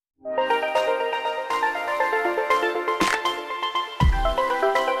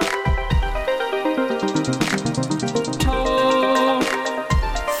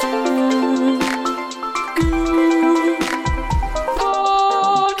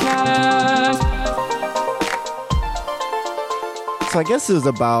So I guess it was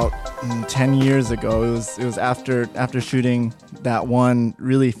about 10 years ago. It was after shooting that one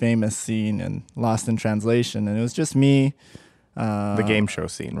really famous scene in Lost in Translation, and it was just me. The game show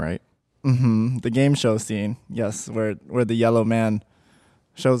scene, right? Mm-hmm, the game show scene, yes, where the yellow man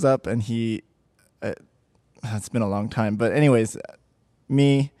shows up, and he. It's been a long time, but anyways,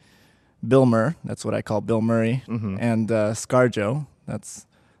 me, Bill Murray, that's what I call Bill Murray, and ScarJo, that's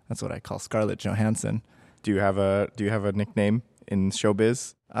what I call Scarlett Johansson. Do you have a nickname in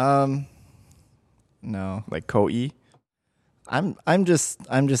showbiz? No. Like Ko-E? I'm just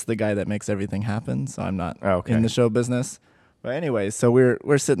the guy that makes everything happen, so I'm not in the show business. But anyways, so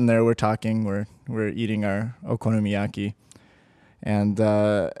we're sitting there, we're talking, we're eating our okonomiyaki, and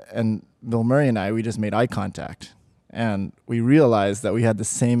Bill Murray and I, we just made eye contact, and we realized that we had the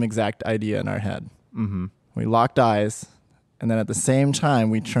same exact idea in our head. Mm-hmm. We locked eyes, and then at the same time,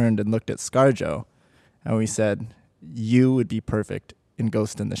 we turned and looked at ScarJo, and we said, "You would be perfect in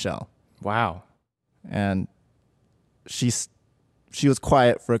Ghost in the Shell." Wow. And she was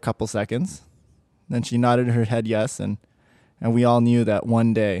quiet for a couple seconds. Then she nodded her head yes, and we all knew that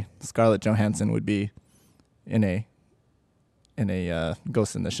one day Scarlett Johansson would be in a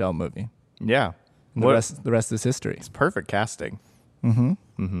Ghost in the Shell movie. Yeah. And the rest is history. It's perfect casting. Mm-hmm.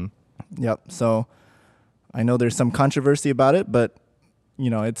 Mm-hmm. Yep. So I know there's some controversy about it, but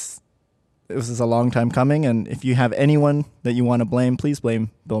it was a long time coming, and if you have anyone that you want to blame, please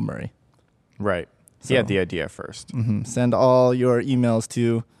blame Bill Murray. Right. He had the idea first. Mm-hmm. Send all your emails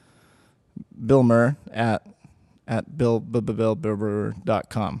to Bill Murray at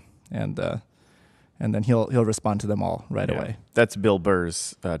billburr.com, and then he'll respond to them all right away. That's Bill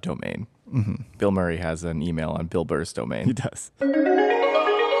Burr's domain. Mm-hmm. Bill Murray has an email on Bill Burr's domain. He does.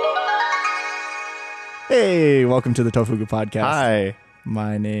 Hey, welcome to the Tofugu Podcast. Hi.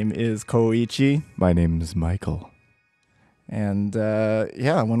 My name is Koichi. My name is Michael. And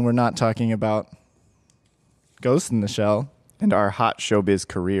when we're not talking about Ghost in the Shell, and our hot showbiz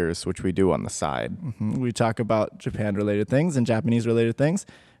careers, which we do on the side. Mm-hmm. We talk about Japan-related things and Japanese-related things.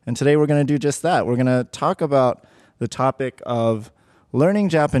 And today we're going to do just that. We're going to talk about the topic of learning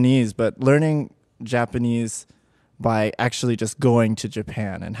Japanese, but learning Japanese by actually just going to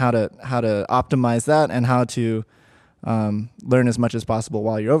Japan, and how to optimize that, and how to learn as much as possible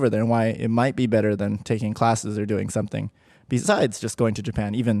while you're over there, and why it might be better than taking classes or doing something besides just going to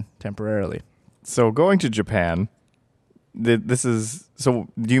Japan, even temporarily. So going to Japan... So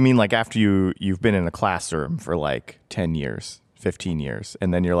do you mean like after you've been in a classroom for like 10 years, 15 years,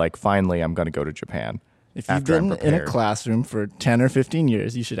 and then you're like, finally, I'm going to go to Japan? If you've been in a classroom for 10 or 15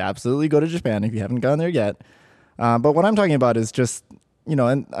 years, you should absolutely go to Japan if you haven't gone there yet. But what I'm talking about is just,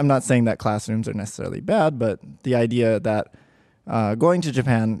 and I'm not saying that classrooms are necessarily bad, but the idea that going to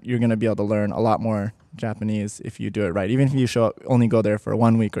Japan, you're going to be able to learn a lot more Japanese if you do it right, even if you only go there for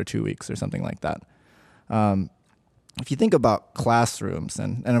 1 week or 2 weeks or something like that. If you think about classrooms,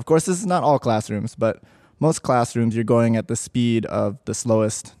 and of course this is not all classrooms, but most classrooms you're going at the speed of the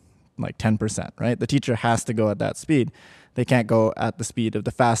slowest, like 10%, right? The teacher has to go at that speed. They can't go at the speed of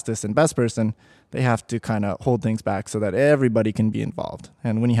the fastest and best person. They have to kind of hold things back so that everybody can be involved.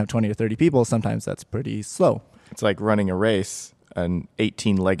 And when you have 20 or 30 people, sometimes that's pretty slow. It's like running a race, an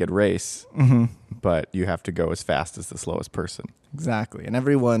 18-legged race, but you have to go as fast as the slowest person. Exactly. And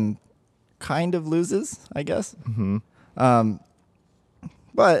everyone kind of loses, I guess. Mm-hmm.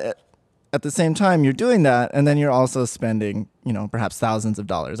 But at the same time, you're doing that, and then you're also spending, perhaps thousands of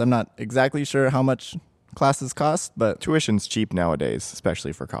dollars. I'm not exactly sure how much classes cost, but tuition's cheap nowadays,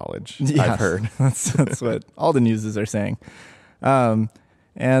 especially for college. Yeah, I've heard. That's what all the newses are saying. So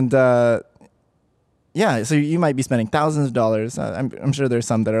you might be spending thousands of dollars. I'm sure there's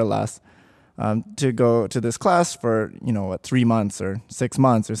some that are less. To go to this class for, 3 months or 6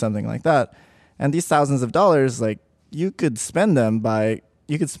 months or something like that. And these thousands of dollars, like, you could spend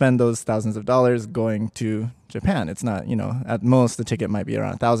those thousands of dollars going to Japan. It's not, at most the ticket might be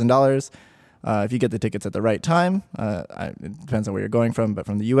around $1,000. If you get the tickets at the right time, it depends on where you're going from. But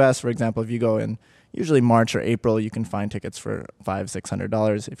from the U.S., for example, if you go in usually March or April, you can find tickets for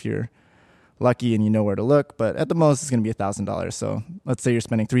 $500-$600 if you're lucky and you know where to look, but at the most it's going to be $1,000. So let's say you're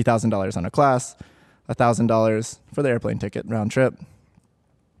spending $3,000 on a class, $1,000 for the airplane ticket round trip.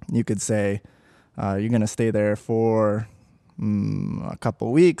 You could say you're going to stay there for a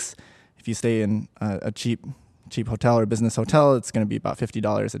couple weeks. If you stay in a cheap hotel or business hotel, it's going to be about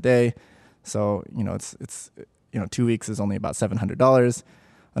 $50 a day. So it's 2 weeks is only about $700.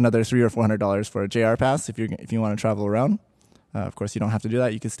 Another $300 or $400 for a JR pass if you want to travel around. Of course, you don't have to do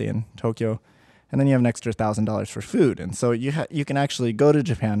that. You could stay in Tokyo. And then you have an extra $1,000 for food. And so you can actually go to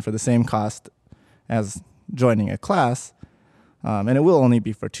Japan for the same cost as joining a class And it will only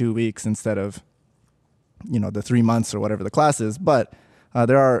be for 2 weeks instead of, the 3 months or whatever the class is. But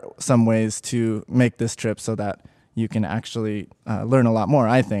there are some ways to make this trip so that you can actually learn a lot more,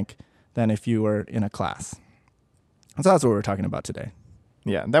 I think, than if you were in a class. So that's what we're talking about today.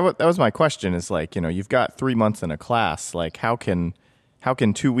 Yeah, that was my question is like, you've got 3 months in a class. Like, how can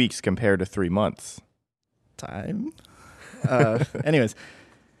 2 weeks compare to 3 months? Time. Anyways,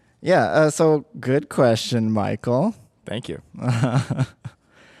 yeah, so good question, Michael. Thank you.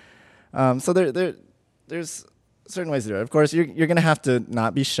 So there's certain ways to do it. Of course, you're gonna have to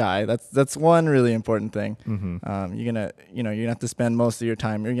not be shy. That's one really important thing. Mm-hmm. You're gonna have to spend most of your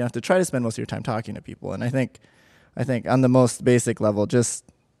time. You're gonna have to try to spend most of your time talking to people. And I think on the most basic level, just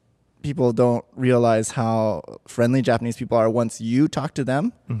people don't realize how friendly Japanese people are once you talk to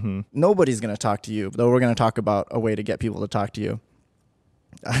them. Mm-hmm. Nobody's gonna talk to you, though. We're gonna talk about a way to get people to talk to you.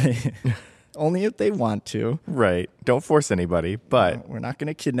 Only if they want to. Right. Don't force anybody, but We're not going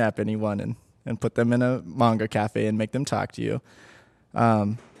to kidnap anyone and put them in a manga cafe and make them talk to you.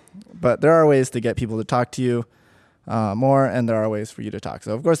 But there are ways to get people to talk to you more, and there are ways for you to talk.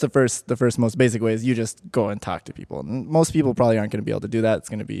 So, of course, the first most basic way is you just go and talk to people. And most people probably aren't going to be able to do that. It's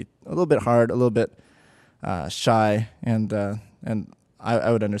going to be a little bit hard, a little bit shy, and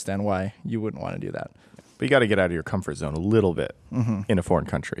I would understand why you wouldn't want to do that. you got to get out of your comfort zone a little bit in a foreign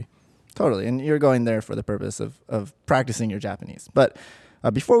country. Totally. And you're going there for the purpose of practicing your Japanese. But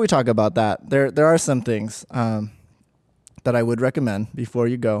before we talk about that, there are some things that I would recommend before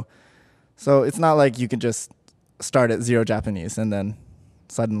you go. So it's not like you can just start at zero Japanese and then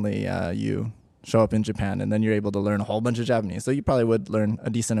suddenly you show up in Japan and then you're able to learn a whole bunch of Japanese. So you probably would learn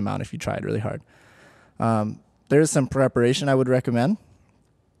a decent amount if you tried really hard. There's some preparation I would recommend.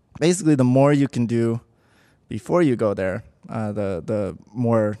 Basically, the more you can do before you go there, the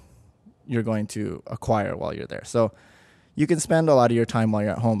more you're going to acquire while you're there. So you can spend a lot of your time while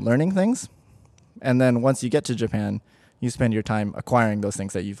you're at home learning things. And then once you get to Japan, you spend your time acquiring those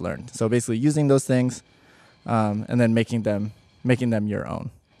things that you've learned. So basically using those things and then making them your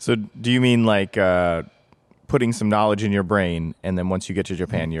own. So do you mean like putting some knowledge in your brain, and then once you get to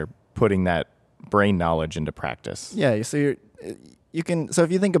Japan, you're putting that brain knowledge into practice? Yeah. So you can. So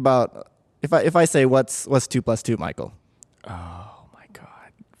if you think about if I say what's 2 plus 2, Michael. Oh my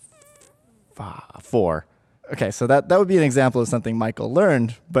God. 4. Okay, so that would be an example of something Michael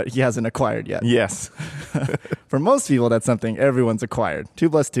learned, but he hasn't acquired yet. Yes. For most people, that's something everyone's acquired. 2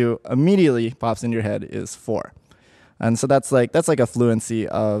 plus 2 immediately pops in your head is 4. And so that's like a fluency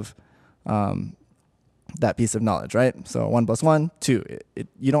of that piece of knowledge, right? So 1 plus 1, 2.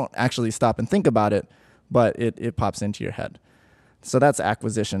 You don't actually stop and think about it, but it pops into your head. So that's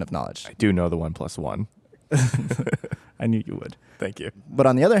acquisition of knowledge. I do know the 1 plus 1. I knew you would. Thank you. But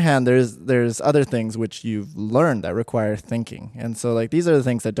on the other hand, there's other things which you've learned that require thinking. And so like these are the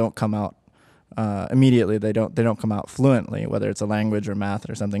things that don't come out immediately. They don't come out fluently, whether it's a language or math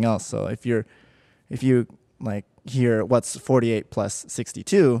or something else. So if you like hear what's 48 plus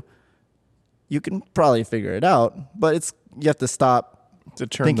 62, you can probably figure it out, but you have to stop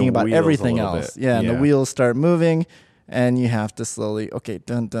thinking about everything else. Yeah, and the wheels start moving. And you have to slowly, okay,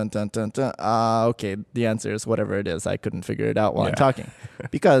 dun, dun, dun, dun, dun. Okay, the answer is whatever it is. I couldn't figure it out while I'm talking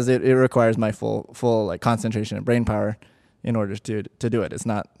because it requires my full like concentration and brain power in order to do it. It's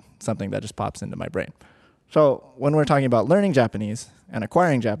not something that just pops into my brain. So when we're talking about learning Japanese and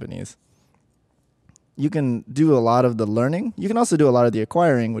acquiring Japanese, you can do a lot of the learning. You can also do a lot of the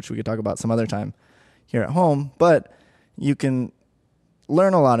acquiring, which we could talk about some other time here at home. But you can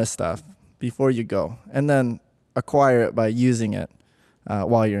learn a lot of stuff before you go, and then acquire it by using it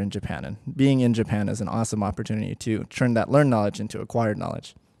while you're in Japan. And being in Japan is an awesome opportunity to turn that learned knowledge into acquired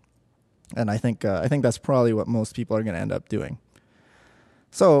knowledge. And I think that's probably what most people are going to end up doing.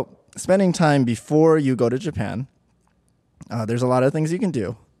 So spending time before you go to Japan, there's a lot of things you can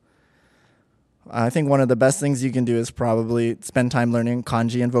do. I think one of the best things you can do is probably spend time learning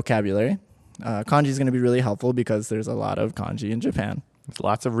kanji and vocabulary. Kanji is going to be really helpful because there's a lot of kanji in Japan. There's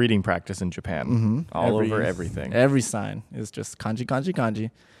lots of reading practice in Japan, over everything. Every sign is just kanji, kanji, kanji.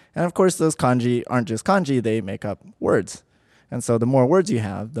 And of course, those kanji aren't just kanji, they make up words. And so the more words you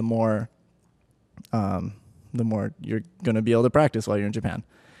have, the more you're going to be able to practice while you're in Japan.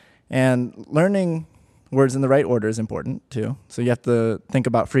 And learning words in the right order is important too. So you have to think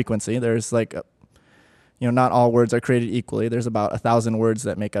about frequency. There's not all words are created equally. There's about 1,000 words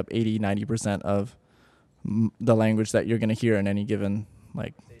that make up 80-90% of the language that you're going to hear in any given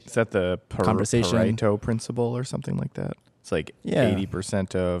is that the conversation Pareto principle or something like that? It's like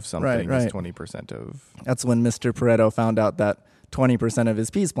 80% of something is 20% of. That's when Mr. Pareto found out that 20% of his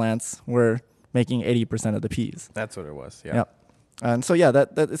peas plants were making 80% of the peas. That's what it was. Yeah. Yep. And so, yeah,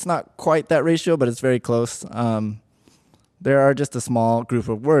 that it's not quite that ratio, but it's very close. There are just a small group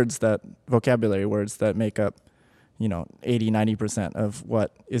of words vocabulary words that make up, 80, 90% of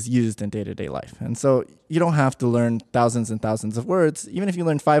what is used in day-to-day life. And so you don't have to learn thousands and thousands of words. Even if you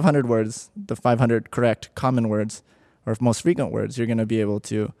learn 500 words, the 500 correct common words or most frequent words, you're going to be able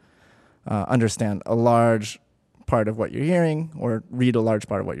to understand a large part of what you're hearing or read a large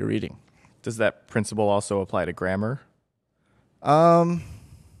part of what you're reading. Does that principle also apply to grammar?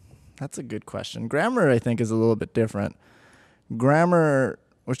 That's a good question. Grammar, I think, is a little bit different. Grammar,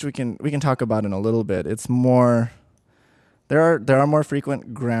 which we can talk about in a little bit, it's more. There are more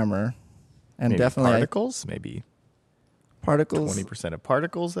frequent grammar, and Maybe definitely particles. Maybe particles. 20% of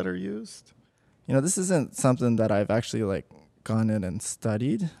particles that are used. This isn't something that I've actually gone in and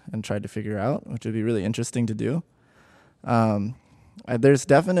studied and tried to figure out, which would be really interesting to do. There's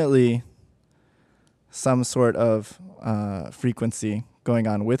definitely some sort of frequency going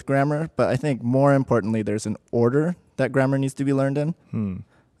on with grammar, but I think more importantly, there's an order that grammar needs to be learned in.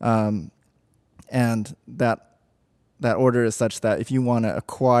 And that order is such that if you want to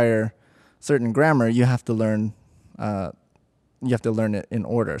acquire certain grammar, you have to learn it in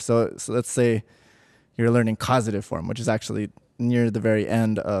order. So let's say you're learning causative form, which is actually near the very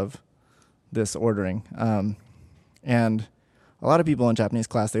end of this ordering. And a lot of people in Japanese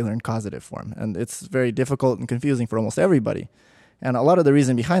class, they learn causative form, and it's very difficult and confusing for almost everybody. And a lot of the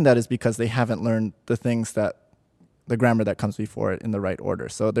reason behind that is because they haven't learned the grammar that comes before it in the right order.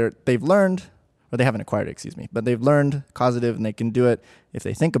 So they've learned, or they haven't acquired it, excuse me, but they've learned causative, and they can do it if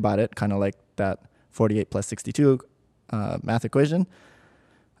they think about it, kind of like that 48 plus 62 math equation.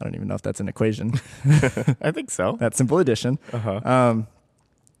 I don't even know if that's an equation. I think so. That simple addition. Uh-huh.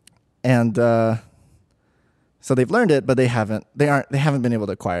 So they've learned it, but they haven't been able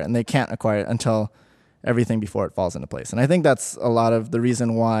to acquire it, and they can't acquire it until everything before it falls into place. And I think that's a lot of the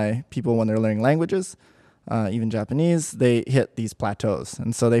reason why people, when they're learning languages, even Japanese, they hit these plateaus.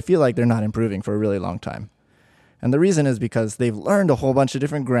 And so they feel like they're not improving for a really long time. And the reason is because they've learned a whole bunch of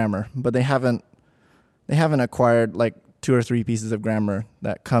different grammar, but they haven't acquired 2 or 3 pieces of grammar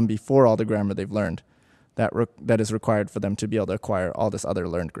that come before all the grammar they've learned that is required for them to be able to acquire all this other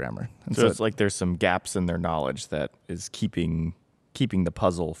learned grammar. And so it's like there's some gaps in their knowledge that is keeping the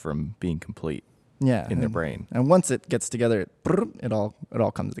puzzle from being complete in their brain. And once it gets together, it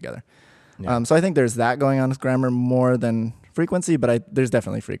all comes together. Yeah. So I think there's that going on with grammar more than frequency, but there's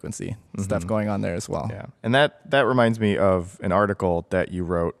definitely frequency stuff going on there as well. Yeah, and that reminds me of an article that you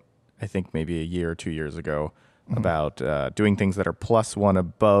wrote, I think maybe a year or 2 years ago, about doing things that are +1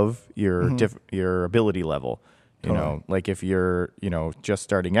 above your ability level. Totally. Like if you're just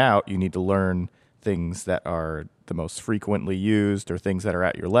starting out, you need to learn things that are the most frequently used or things that are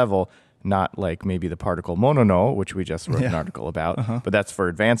at your level. Not like maybe the particle mono no, which we just wrote an article about, but that's for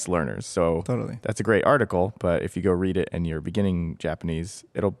advanced learners. So that's a great article, but if you go read it and you're beginning Japanese,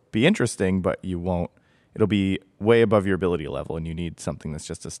 it'll be interesting, but it'll be way above your ability level, and you need something that's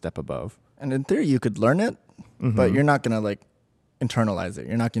just a step above. And in theory, you could learn it, but you're not going to internalize it.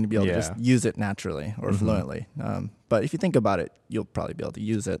 You're not going to be able to just use it naturally or fluently. But if you think about it, you'll probably be able to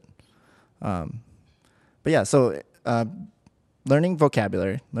use it. But yeah, so learning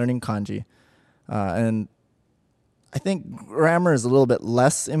vocabulary, learning kanji, and I think grammar is a little bit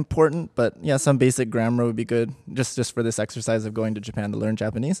less important, but yeah, some basic grammar would be good just for this exercise of going to Japan to learn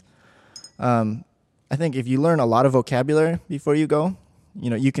Japanese. I think if you learn a lot of vocabulary before you go,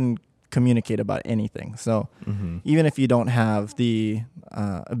 you can communicate about anything. So even if you don't have the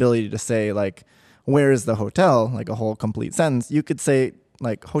ability to say where is the hotel, a whole complete sentence, you could say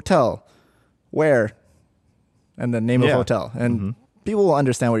hotel, where, and the name of hotel. And people will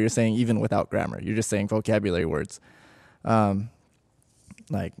understand what you're saying even without grammar. You're just saying vocabulary words.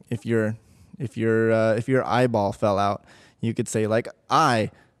 If your eyeball fell out, you could say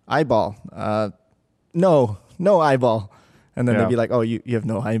eyeball, no eyeball. And then they'd be like, oh, you have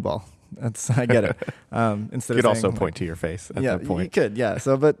no eyeball. I get it. Instead you could of also point to your face at that point. You could, yeah.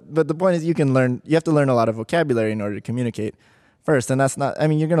 So, but the point is you have to learn a lot of vocabulary in order to communicate first. And that's not,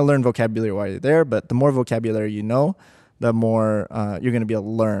 you're going to learn vocabulary while you're there, but the more vocabulary you know, the more you're going to be able to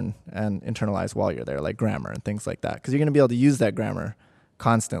learn and internalize while you're there, like grammar and things like that. Because you're going to be able to use that grammar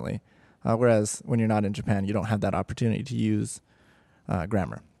constantly. Whereas when you're not in Japan, you don't have that opportunity to use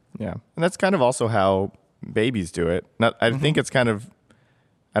grammar. Yeah. And that's kind of also how babies do it. I think it's kind of,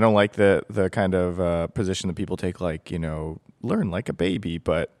 I don't like the kind of position that people take, learn like a baby,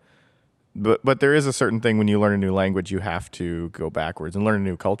 but there is a certain thing when you learn a new language, you have to go backwards, and learn a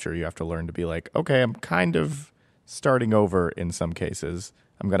new culture. You have to learn to be like, okay, I'm kind of starting over in some cases.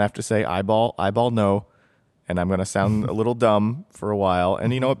 I'm going to have to say eyeball, no, and I'm going to sound a little dumb for a while.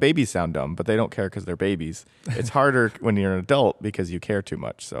 And you know what? Babies sound dumb, but they don't care because they're babies. It's harder when you're an adult because you care too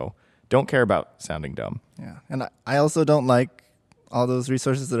much. So don't care about sounding dumb. Yeah. And I also don't like all those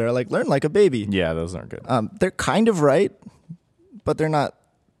resources that are like, learn like a baby. Yeah, those aren't good. They're kind of right, but they're not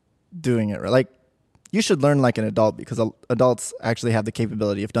doing it right. Like, you should learn like an adult because adults actually have the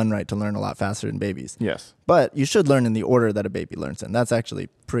capability, if done right, to learn a lot faster than babies. Yes. But you should learn in the order that a baby learns in. That's actually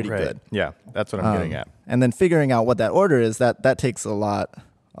pretty good. Yeah, that's what I'm getting at. And then figuring out what that order is, that takes a lot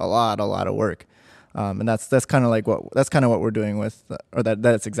of work. And that's kind of what we're doing with, or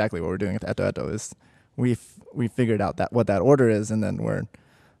that's exactly what we're doing with Eto Eto is we figured out what that order is, and then we're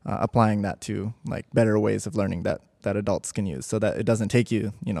applying that to like better ways of learning that adults can use, so that it doesn't take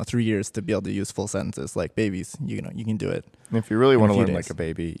you 3 years to be able to use full sentences like babies. You can do it. And if you really want to learn like a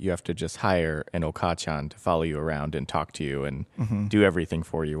baby, you have to just hire an Okachan to follow you around and talk to you and do everything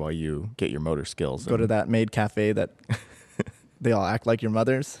for you while you get your motor skills. Go to that maid cafe that they all act like your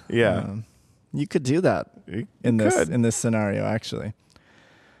mothers. Yeah. You could do that in this scenario, actually.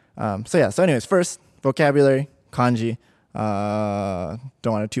 So anyways, first, vocabulary, kanji.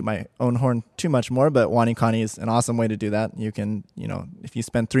 Don't want to toot my own horn too much more, but WaniKani is an awesome way to do that. You can, if you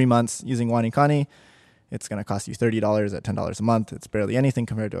spend 3 months using WaniKani, it's going to cost you $30 at $10 a month. It's barely anything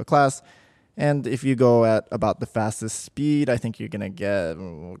compared to a class. And if you go at about the fastest speed, I think you're going to get,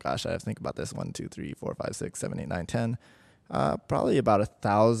 I have to think about this, 1, 2, 3, 4, 5, 6, 7, 8, 9, 10, probably about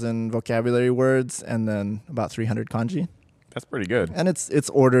 1,000 vocabulary words, and then about 300 kanji. That's pretty good. And it's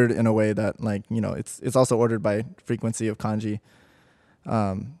ordered in a way that it's also ordered by frequency of kanji,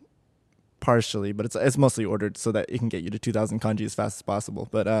 partially, but it's mostly ordered so that it can get you to 2,000 kanji as fast as possible.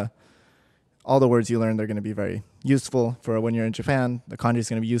 But all the words you learn, they're going to be very useful for when you're in Japan. The kanji is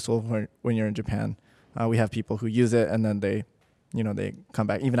going to be useful for when you're in Japan. We have people who use it and then they come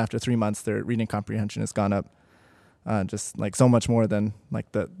back. Even after 3 months, their reading comprehension has gone up. Just like so much more than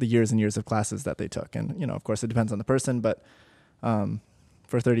like the years and years of classes that they took. And, of course it depends on the person, but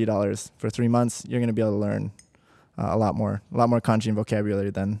for $30 for 3 months, you're going to be able to learn a lot more kanji and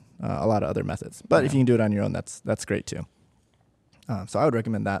vocabulary than a lot of other methods. But if you can do it on your own, that's great too. So I would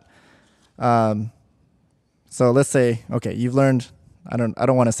recommend that. So let's say, okay, you've learned, I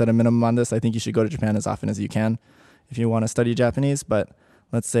don't want to set a minimum on this. I think you should go to Japan as often as you can if you want to study Japanese. But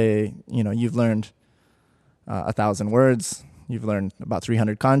let's say, you've learned 1,000 words, you've learned about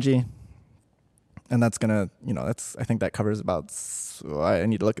 300 kanji, and that's gonna, I think that covers about, I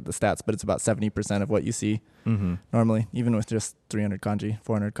need to look at the stats, but it's about 70% of what you see normally, even with just 300 kanji,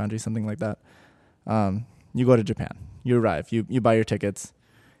 400 kanji, something like that. You go to Japan, you arrive, you buy your tickets,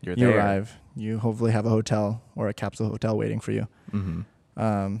 you arrive, you hopefully have a hotel or a capsule hotel waiting for you.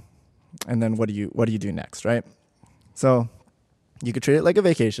 And then what do you do next, right? So you could treat it like a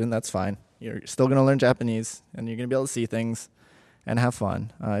vacation, that's fine. You're still going to learn Japanese, and you're going to be able to see things and have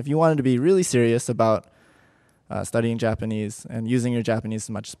fun. If you wanted to be really serious about studying Japanese and using your Japanese as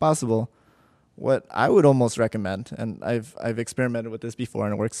much as possible, what I would almost recommend, and I've experimented with this before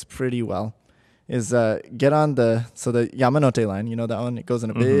and it works pretty well, is get on the Yamanote line. You know that one? It goes in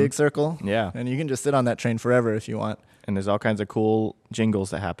a big circle. Yeah. And you can just sit on that train forever if you want. And there's all kinds of cool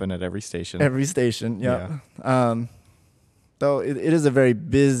jingles that happen at every station. Yeah. Though it is a very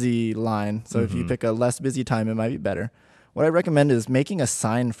busy line, so if you pick a less busy time, it might be better. What I recommend is making a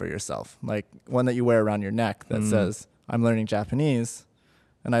sign for yourself, like one that you wear around your neck that says, "I'm learning Japanese,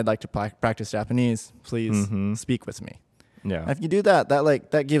 and I'd like to practice Japanese. Please speak with me." Yeah. If you do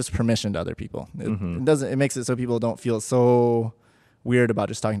that gives permission to other people. It makes it so people don't feel so weird about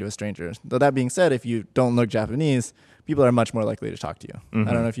just talking to a stranger. Though that being said, if you don't look Japanese, people are much more likely to talk to you.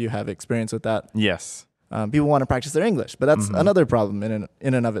 I don't know if you have experience with that. Yes. People want to practice their English, but that's another problem in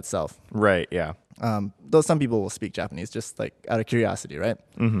and of itself. Right, yeah. Though some people will speak Japanese just like out of curiosity, right?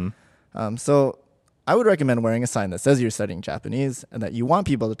 So I would recommend wearing a sign that says you're studying Japanese and that you want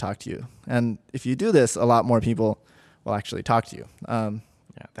people to talk to you. And if you do this, a lot more people will actually talk to you. Yeah,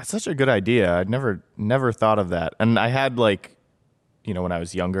 that's such a good idea. I'd never thought of that. And I had when I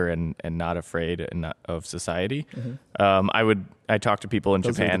was younger and not afraid of society, I talked to people in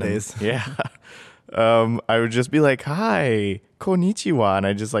Japan. Were the days. Yeah. I would just be like, "Hi, konnichiwa," and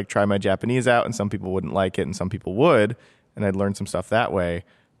I just try my Japanese out, and some people wouldn't like it and some people would, and I'd learn some stuff that way,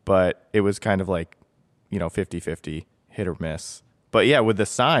 but it was kind of 50-50, hit or miss. But yeah, with the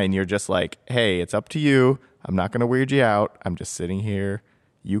sign, you're just like, "Hey, it's up to you. I'm not going to weird you out. I'm just sitting here.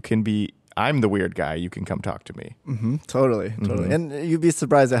 I'm the weird guy. You can come talk to me." Totally. And you'd be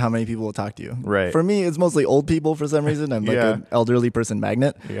surprised at how many people will talk to you. Right. For me, it's mostly old people for some reason. I'm an elderly person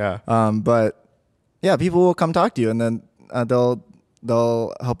magnet. Yeah. But yeah, people will come talk to you, and then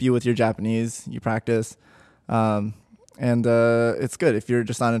they'll help you with your Japanese. You practice. And it's good if you're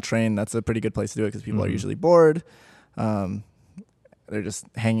just on a train. That's a pretty good place to do it because people are usually bored. They're just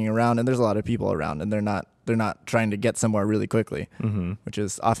hanging around, and there's a lot of people around, and they're not trying to get somewhere really quickly, which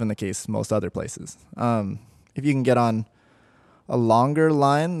is often the case most other places. If you can get on a longer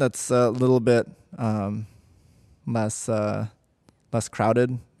line that's a little bit less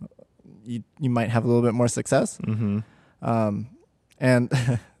crowded, you might have a little bit more success. And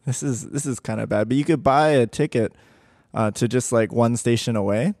this is kind of bad, but you could buy a ticket to just like one station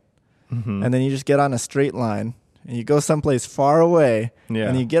away, and then you just get on a straight line and you go someplace far away,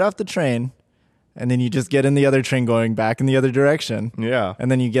 and you get off the train, and then you just get in the other train going back in the other direction. Yeah.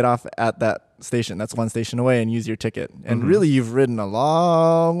 And then you get off at that station that's one station away and use your ticket. And really, you've ridden a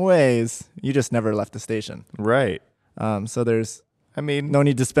long ways. You just never left the station. Right. So there's, I mean, no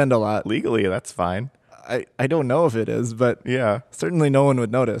need to spend a lot. legally, that's fine. I don't know if it is, but Yeah. certainly no one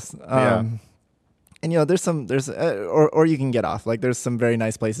would notice. And or you can get off. Like there's some very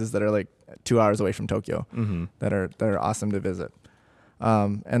nice places that are like 2 hours away from Tokyo that are awesome to visit.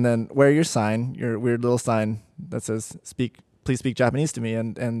 And then wear your sign, your weird little sign that says please speak Japanese to me,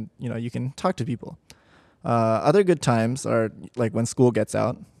 and you can talk to people. Other good times are like when school gets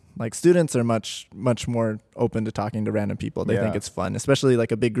out. Like students are much more open to talking to random people. They think it's fun, especially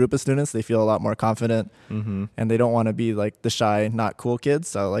like a big group of students. They feel a lot more confident, and they don't want to be like the shy, not cool kids.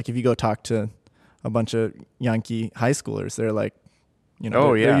 So like if you go talk to a bunch of Yankee high schoolers, they're like,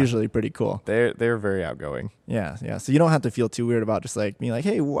 they're usually pretty cool. They're very outgoing. Yeah. So you don't have to feel too weird about just like being like,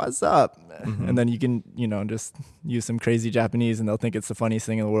 hey, what's up? And then you can, just use some crazy Japanese, and they'll think it's the funniest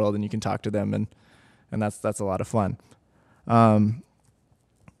thing in the world, and you can talk to them, and that's a lot of fun.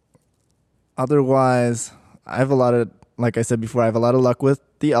 Otherwise, like I said before, I have a lot of luck with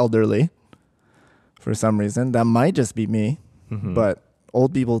the elderly for some reason. That might just be me, but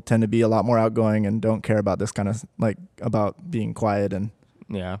old people tend to be a lot more outgoing and don't care about this kind of about being quiet and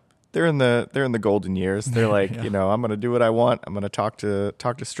they're in the golden years. They're like, I'm going to do what I want. I'm going to talk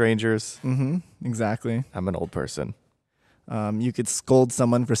to strangers. Exactly. I'm an old person. You could scold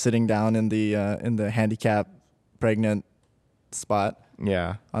someone for sitting down in the handicap pregnant spot.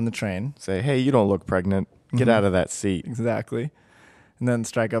 Yeah. On the train. Say, hey, you don't look pregnant. Get out of that seat. Exactly. And then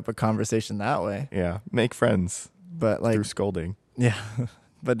strike up a conversation that way. Yeah. Make friends. But like through scolding. Yeah.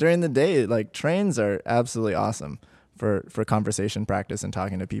 But during the day, like trains are absolutely awesome for conversation practice and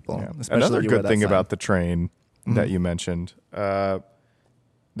talking to people. Yeah. Especially another good thing about the train that you mentioned,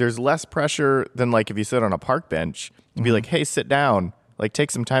 there's less pressure than like if you sit on a park bench to be like, hey, sit down. Like take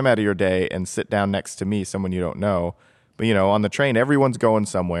some time out of your day and sit down next to me, someone you don't know. But, on the train, everyone's going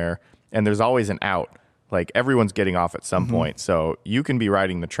somewhere, and there's always an out. Like, everyone's getting off at some point. So you can be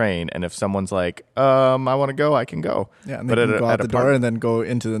riding the train, and if someone's like, I want to go, I can go. Yeah, and they can go out the door and then go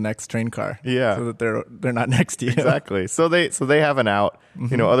into the next train car. Yeah. So that they're not next to you. Exactly. So they have an out.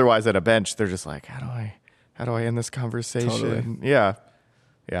 Otherwise at a bench, they're just like, how do I end this conversation? Totally. Yeah.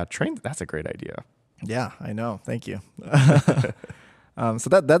 Yeah, train, that's a great idea. Yeah, I know. Thank you. So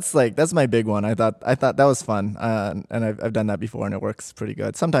that's my big one. I thought that was fun, and I've done that before, and it works pretty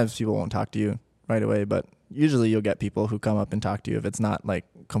good. Sometimes people won't talk to you right away, but usually you'll get people who come up and talk to you if it's not like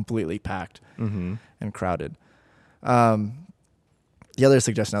completely packed and crowded. The other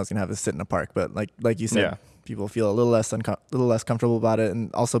suggestion I was gonna have is sit in a park, but like you said, people feel a little less comfortable about it,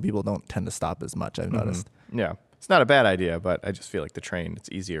 and also people don't tend to stop as much. I've noticed. Yeah. It's not a bad idea, but I just feel like the train, it's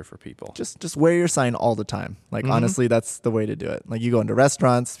easier for people. Just wear your sign all the time. Like, honestly, that's the way to do it. Like, you go into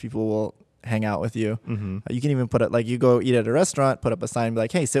restaurants, people will hang out with you. You can even put it, like, you go eat at a restaurant, put up a sign, be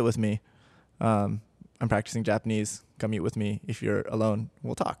like, hey, sit with me. I'm practicing Japanese. Come eat with me. If you're alone,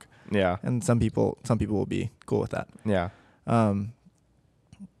 we'll talk. Yeah. And some people will be cool with that. Yeah. So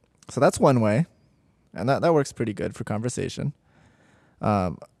that's one way. And that works pretty good for conversation.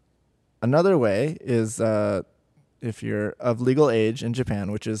 Another way is, if you're of legal age in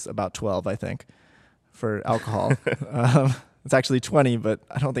Japan, which is about 12, I think, for alcohol. It's actually 20, but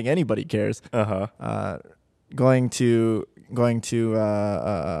I don't think anybody cares. Going to oh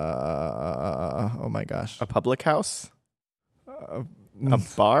my gosh, a public house, a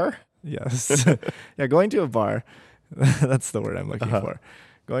bar. Yes, yeah, going to a bar. That's the word I'm looking for.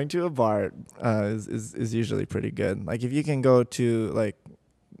 Going to a bar is usually pretty good. Like if you can go to like.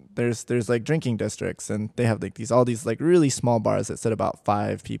 There's like drinking districts, and they have like all these like really small bars that sit about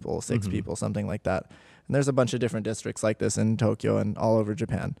 5 people, 6 people, something like that. And there's a bunch of different districts like this in Tokyo and all over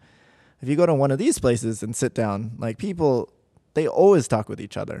Japan. If you go to one of these places and sit down, like people, they always talk with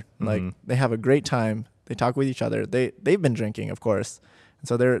each other. Like they have a great time. They talk with each other. They've been drinking, of course, and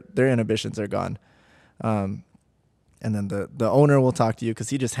so their inhibitions are gone. And then the owner will talk to you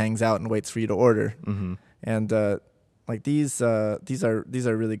because he just hangs out and waits for you to order. And like these are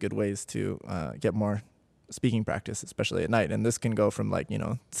really good ways to get more speaking practice, especially at night. And this can go from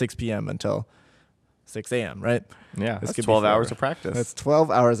 6 p.m. until 6 a.m. Right? Yeah, This that's could be 12 hours forever. of practice. That's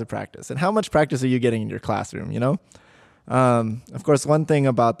 12 hours of practice. And how much practice are you getting in your classroom? Of course, one thing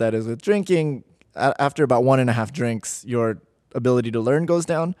about that is with drinking, after about 1.5 drinks, your ability to learn goes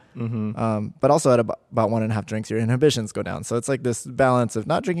down. But also at about 1.5 drinks, your inhibitions go down. So it's like this balance of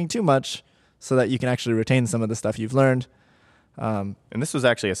not drinking too much so that you can actually retain some of the stuff you've learned. And this was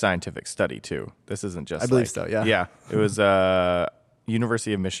actually a scientific study too. This isn't just I believe so, yeah. Yeah, it was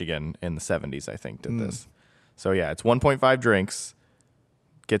University of Michigan in the 70s, I think, did this. So yeah, it's 1.5 drinks,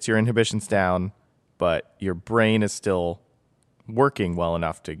 gets your inhibitions down, but your brain is still working well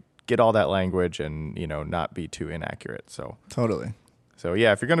enough to get all that language and, not be too inaccurate. So Totally. So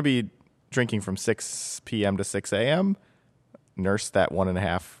yeah, if you're going to be drinking from 6 p.m. to 6 a.m., nurse that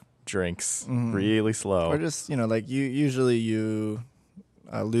 1.5 drinks really slow. Or just, you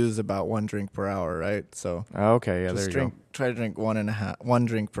lose about 1 drink per hour, right? So Okay, yeah, just there you go. try to drink 1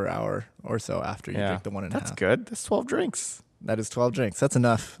 drink per hour or so after you Yeah, drink the 1.5. that's good. That's 12 drinks. That is 12 drinks. That's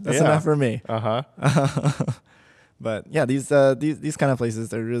enough. That's Yeah. enough for me. Uh-huh. But yeah, these kind of places,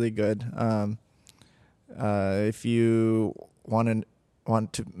 they're really good. If you want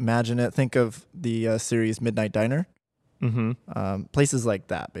to imagine it, think of the series Midnight Diner. Places like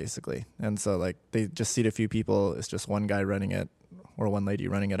that, basically. And so they just seat a few people. It's just one guy running it, or one lady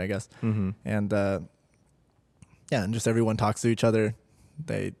running it, I guess. And and just everyone talks to each other.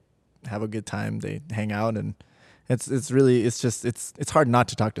 They have a good time. They hang out, and it's hard not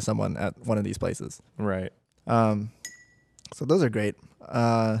to talk to someone at one of these places. Right. So those are great.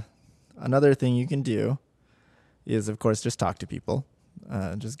 Another thing you can do is, of course, just talk to people.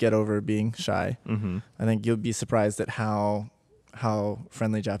 Just get over being shy. I think you'll be surprised at how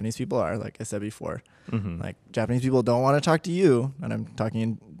friendly Japanese people are. Like I said before, like Japanese people don't want to talk to you, and I'm talking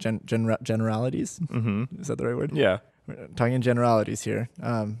in generalities. Is that the right word? Yeah. We're talking in generalities here.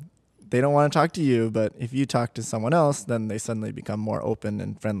 They don't want to talk to you, but if you talk to someone else, then they suddenly become more open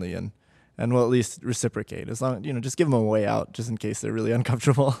and friendly and will at least reciprocate. As long just give them a way out, just in case they're really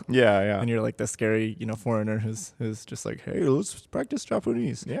uncomfortable. Yeah. And you're like the scary, foreigner who's just like, hey, let's practice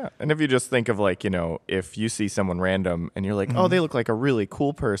Japanese. Yeah. And if you just think of if you see someone random and you're like, oh, they look like a really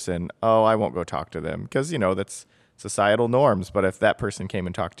cool person. Oh, I won't go talk to them because, that's societal norms. But if that person came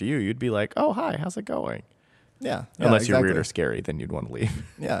and talked to you, you'd be like, oh, hi, how's it going? Yeah. Unless exactly. you're weird or scary, then you'd want to leave.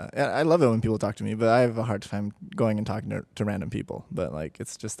 Yeah. I love it when people talk to me, but I have a hard time going and talking to random people. But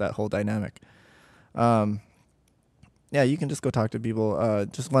it's just that whole dynamic. Yeah, you can just go talk to people.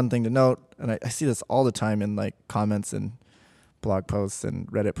 Just one thing to note, and I see this all the time in comments and blog posts and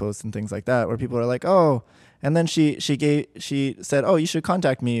Reddit posts and things like that, where people are like, oh, and then she said, oh, you should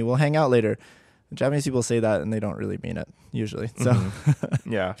contact me. We'll hang out later. Japanese people say that and they don't really mean it usually. So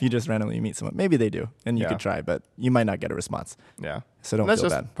Yeah. if you just randomly meet someone, maybe they do, and you could try, but you might not get a response. Yeah. So don't That's feel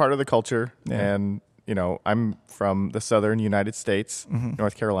just bad. part of the culture. Yeah. And, I'm from the southern United States,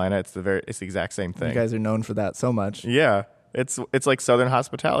 North Carolina. It's the exact same thing. You guys are known for that so much. Yeah. It's like southern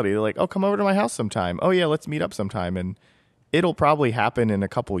hospitality. They're like, oh, come over to my house sometime. Oh, yeah, let's meet up sometime. And it'll probably happen in a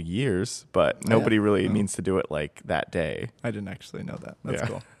couple years, but nobody really means to do it that day. I didn't actually know that. That's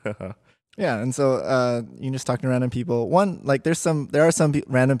cool. Cool. Yeah, and so you can just talk to random people. There are some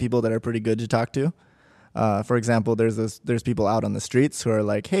random people that are pretty good to talk to. For example, there's people out on the streets who are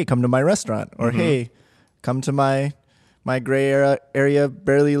like, "Hey, come to my restaurant," or "Hey, come to my gray area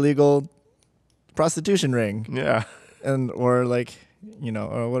barely legal prostitution ring," Yeah. or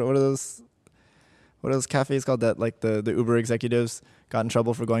or what are those cafes called that the Uber executives got in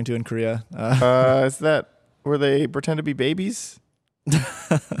trouble for going to in Korea? Is that where they pretend to be babies?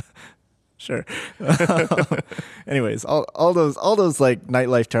 Sure. Anyways, all those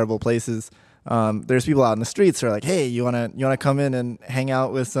nightlife terrible places. There's people out in the streets who are like, hey, you wanna come in and hang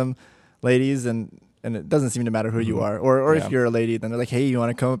out with some ladies, and it doesn't seem to matter who you are, or if you're a lady, then they're like, hey, you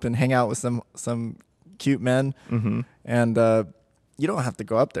want to come up and hang out with some cute men, and you don't have to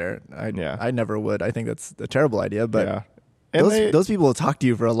go up there. I never would. I think that's a terrible idea, but those people will talk to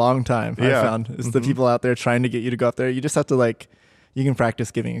you for a long time. I found is the people out there trying to get you to go up there. You just have to you can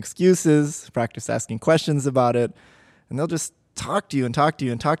practice giving excuses, practice asking questions about it, and they'll just talk to you and talk to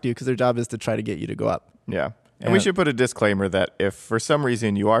you and talk to you because their job is to try to get you to go up. Yeah. And we should put a disclaimer that if for some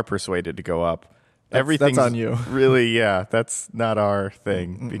reason you are persuaded to go up, everything's on you. Really, that's not our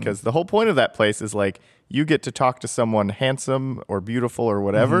thing. Because the whole point of that place is you get to talk to someone handsome or beautiful or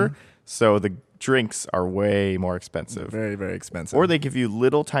whatever. So the drinks are way more expensive. Very, very expensive. Or they give you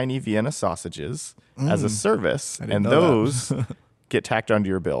little tiny Vienna sausages as a service. And know those get tacked onto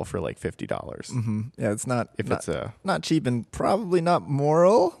your bill for like $50. Mm-hmm. Yeah, it's not If it's a not cheap and probably not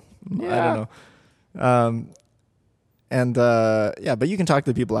moral. Yeah. I don't know. But you can talk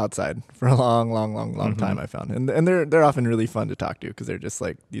to people outside for a long time, I found. And they're often really fun to talk to because they're just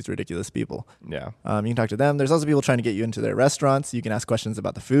like these ridiculous people. Yeah. You can talk to them. There's also people trying to get you into their restaurants. You can ask questions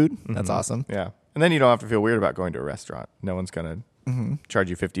about the food. That's awesome. Yeah. And then you don't have to feel weird about going to a restaurant. No one's going to charge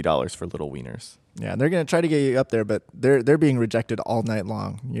you $50 for little wieners. Yeah, and they're going to try to get you up there, but they're being rejected all night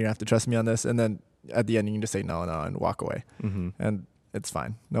long. You have to trust me on this. And then at the end, you can just say no, and walk away. And it's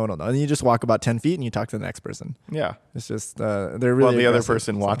fine. No one will know. And you just walk about 10 feet and you talk to the next person. Yeah. It's just, they're really Well, the other aggressive,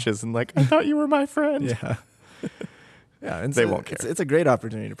 person watches and like, I thought you were my friend. Yeah. Yeah. And They won't care. It's a great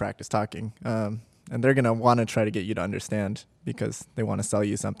opportunity to practice talking. And they're going to want to try to get you to understand because they want to sell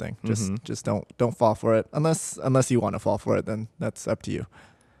you something. Just don't fall for it. Unless you want to fall for it, then that's up to you.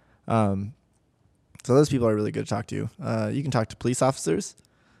 So those people are really good to talk to. You can talk to police officers.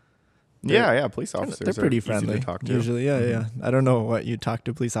 Yeah. Police officers They're pretty are friendly. easy to talk to. Usually, yeah. I don't know what you talk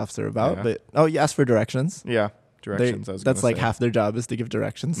to a police officer about, Yeah. but you ask for directions. Yeah. Directions. That's like half their job is to give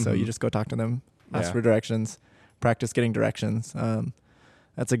directions. So you just go talk to them, ask Yeah. for directions, practice getting directions.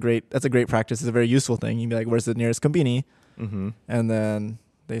 That's a great practice. It's a very useful thing. You can be like, "Where's the nearest combini?" And then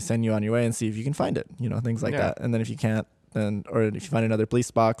they send you on your way and see if you can find it. Things like that. And then if you can't, or if you find another police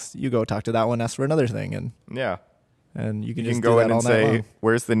box, you go talk to that one, ask for another thing, and you can just go do in that all and night say, long.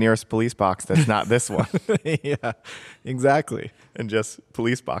 "Where's the nearest police box that's not this one?" Yeah, exactly. And just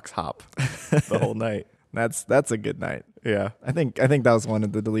police box hop the whole night. That's a good night. Yeah. I think that was one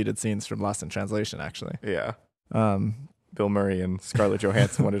of the deleted scenes from Lost in Translation, actually. Yeah. Bill Murray and Scarlett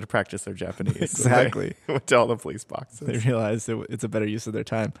Johansson wanted to practice their Japanese. Exactly. So they went to all the police boxes. They realized it's a better use of their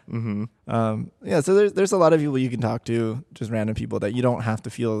time. So there's a lot of people you can talk to, just random people that you don't have to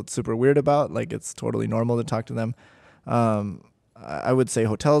feel super weird about. Like it's totally normal to talk to them. I would say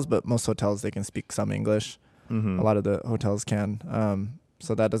hotels, but most hotels, they can speak some English. A lot of the hotels can.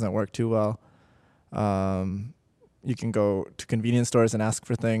 So that doesn't work too well. You can go to convenience stores and ask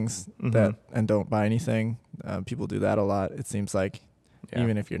for things and don't buy anything. People do that a lot. It seems like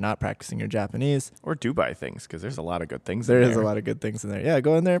even if you're not practicing your Japanese, or do buy things because there's a lot of good things. There is a lot of good things in there. Yeah,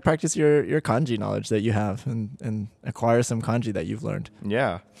 go in there, practice your kanji knowledge that you have, and acquire some kanji that you've learned.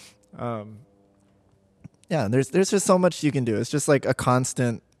 Yeah. There's just so much you can do. It's just like a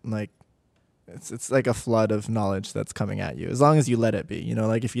constant it's like a flood of knowledge that's coming at you as long as you let it be.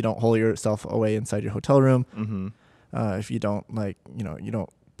 Like if you don't hole yourself away inside your hotel room, if you don't you don't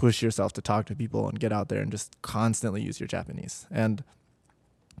push yourself to talk to people and get out there and just constantly use your Japanese. And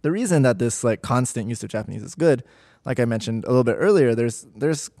the reason that this constant use of Japanese is good, like I mentioned a little bit earlier,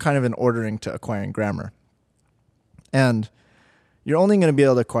 there's kind of an ordering to acquiring grammar. And you're only going to be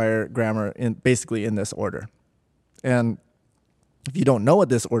able to acquire grammar basically in this order. And if you don't know what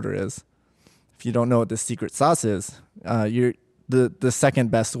this order is, if you don't know what this secret sauce is, you're the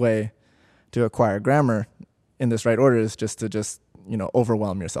second best way to acquire grammar in this right order is just to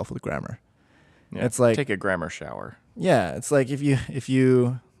overwhelm yourself with grammar. Yeah, it's like take a grammar shower. Yeah, it's like if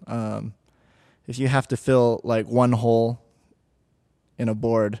you have to fill like one hole in a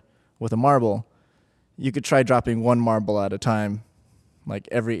board with a marble, you could try dropping one marble at a time, like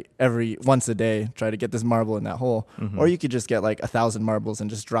every once a day, try to get this marble in that hole. Or you could just get like 1,000 marbles and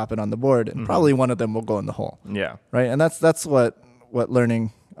just drop it on the board, and probably one of them will go in the hole. Yeah. Right. And that's what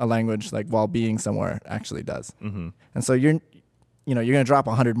learning a language like while being somewhere actually does. And so you're going to drop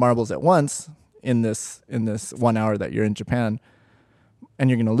 100 marbles at once in this 1 hour that you're in Japan, and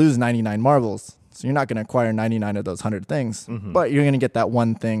you're going to lose 99 marbles. So you're not going to acquire 99 of those 100 things, but you're going to get that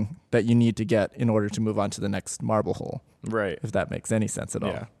one thing that you need to get in order to move on to the next marble hole. Right. If that makes any sense at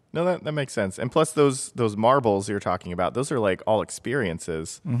all. Yeah. No, that makes sense. And plus those marbles you're talking about, those are like all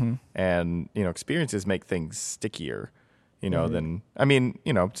experiences. And, experiences make things stickier, than,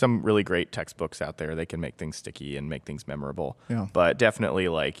 some really great textbooks out there, they can make things sticky and make things memorable. Yeah. But definitely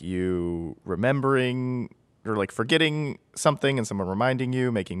like you remembering or like forgetting something and someone reminding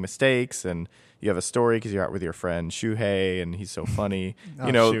you, making mistakes, and you have a story because you're out with your friend Shuhei and he's so funny.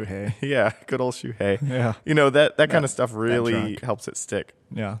 Shuhei. Yeah, good old Shuhei. Yeah. That kind of stuff really helps it stick.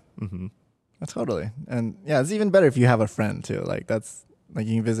 Yeah. Totally. And yeah, it's even better if you have a friend too. Like that's like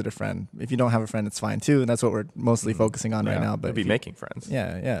you can visit a friend. If you don't have a friend, it's fine too. And that's what we're mostly focusing on right now. But making friends.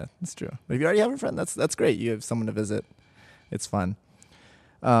 Yeah, that's true. But if you already have a friend, that's great. You have someone to visit. It's fun.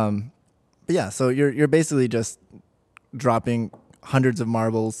 But yeah, so you're basically just dropping hundreds of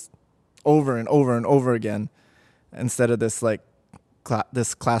marbles over and over and over again, instead of this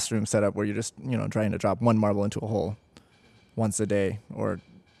this classroom setup where you're just trying to drop one marble into a hole once a day or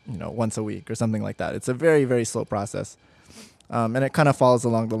once a week or something like that. It's a very, very slow process. And it kind of follows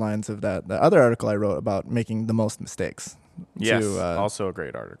along the lines of the other article I wrote about making the most mistakes. Yes, also a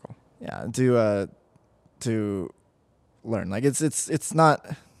great article. Yeah, to learn. Like it's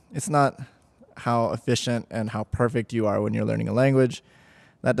not how efficient and how perfect you are when you're learning a language.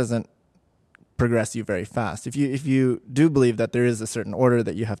 That doesn't progress you very fast. If you do believe that there is a certain order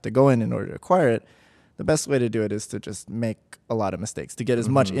that you have to go in order to acquire it, the best way to do it is to just make a lot of mistakes, to get as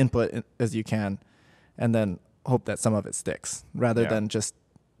much input as you can, and then hope that some of it sticks, rather than just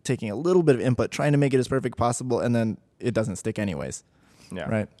taking a little bit of input, trying to make it as perfect possible, and then it doesn't stick anyways. Yeah.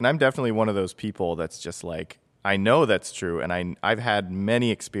 Right. And I'm definitely one of those people that's just like, I know that's true. And I've had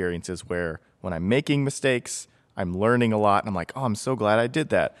many experiences where when I'm making mistakes, I'm learning a lot. And I'm like, oh, I'm so glad I did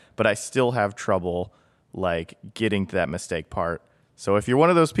that. But I still have trouble like getting to that mistake part. So if you're one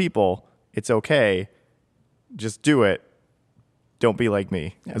of those people, it's okay. Just do it. Don't be like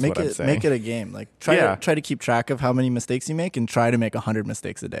me. Yeah, make it a game. Like try to keep track of how many mistakes you make and try to make 100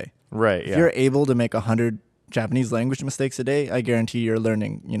 mistakes a day. Right. If you're able to make 100 Japanese language mistakes a day, I guarantee you're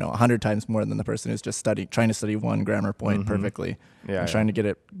learning, 100 times more than the person who's just trying to study one grammar point perfectly and trying to get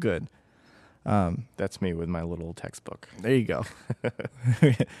it good. That's me with my little textbook. There you go.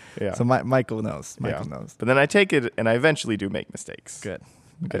 Yeah. So Michael knows. Michael knows. But then I take it and I eventually do make mistakes. Good.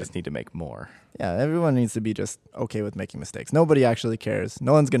 I just need to make more. Yeah, everyone needs to be just okay with making mistakes. Nobody actually cares.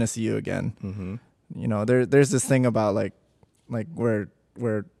 No one's gonna see you again. Mm-hmm. There's this thing about like we're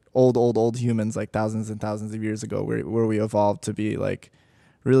old humans, like thousands and thousands of years ago, where we evolved to be like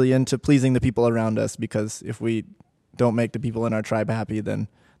really into pleasing the people around us, because if we don't make the people in our tribe happy, then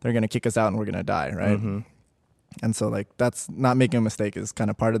they're gonna kick us out and we're gonna die, right? Mm-hmm. And so like that's not making a mistake is kind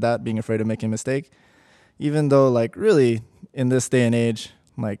of part of that, being afraid of making a mistake. Even though like really in this day and age,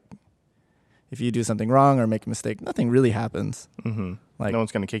 like if you do something wrong or make a mistake, nothing really happens. Mm-hmm. Like no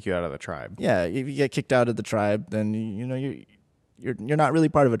one's going to kick you out of the tribe. Yeah, if you get kicked out of the tribe, then you're not really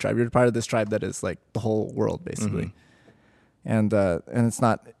part of a tribe. You're part of this tribe that is like the whole world basically. Mm-hmm. And it's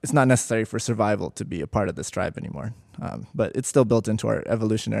not necessary for survival to be a part of this tribe anymore. But it's still built into our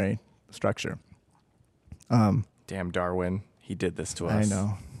evolutionary structure. Damn Darwin, he did this to us. I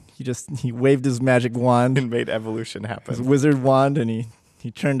know. He waved his magic wand and made evolution happen. His wizard wand, and he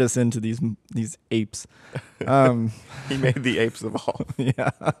turned us into these apes. He made the apes evolve.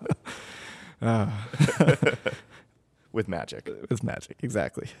 Yeah. With magic. With magic,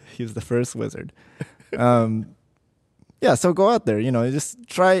 exactly. He was the first wizard. Yeah, so go out there, just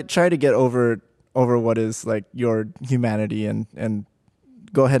try to get over what is like your humanity and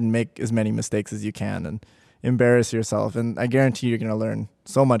go ahead and make as many mistakes as you can and embarrass yourself. And I guarantee you're going to learn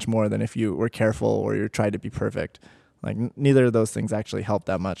so much more than if you were careful or you tried to be perfect. Like neither of those things actually help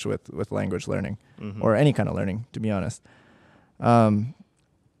that much with language learning or any kind of learning, to be honest. Where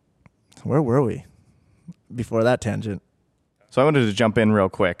were we before that tangent? So I wanted to jump in real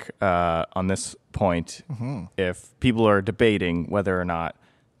quick on this point. Mm-hmm. If people are debating whether or not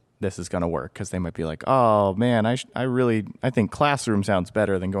this is going to work, because they might be like, oh man, I think classroom sounds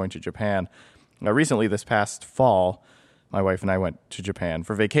better than going to Japan. Now, recently, this past fall, my wife and I went to Japan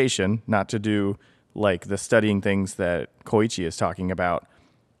for vacation, not to do like the studying things that Koichi is talking about.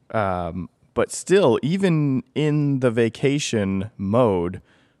 But still, even in the vacation mode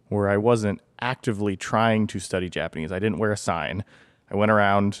where I wasn't actively trying to study Japanese, I didn't wear a sign. I went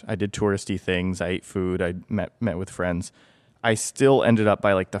around, I did touristy things, I ate food, I met with friends. I still ended up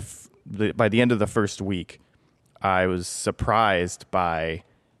by like by the end of the first week, I was surprised by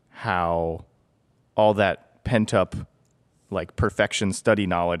how all that pent up like perfection study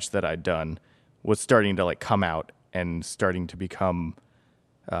knowledge that I'd done was starting to like come out and starting to become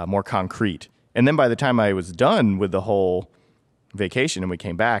more concrete. And then by the time I was done with the whole vacation and we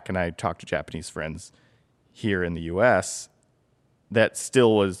came back and I talked to Japanese friends here in the US, I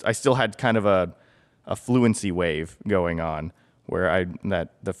still had kind of a fluency wave going on where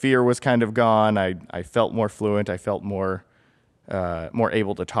the fear was kind of gone. I felt more fluent. I felt more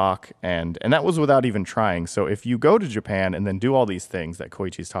able to talk, and that was without even trying. So if you go to Japan and then do all these things that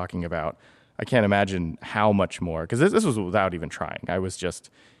Koichi's talking about, I can't imagine how much more, because this was without even trying. I was just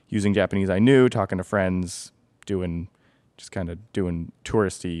using Japanese I knew, talking to friends, doing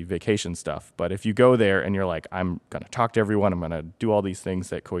touristy vacation stuff. But if you go there and you're like, I'm going to talk to everyone, I'm going to do all these things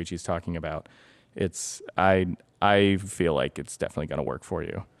that Koichi's talking about, I feel like it's definitely going to work for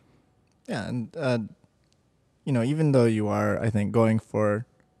you. Yeah, and even though you are, I think, going for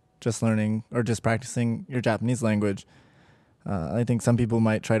just learning or just practicing your Japanese language, I think some people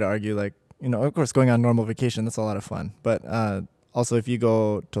might try to argue like, of course, going on normal vacation, that's a lot of fun. But also if you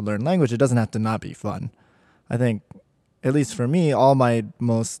go to learn language, it doesn't have to not be fun. I think at least for me, all my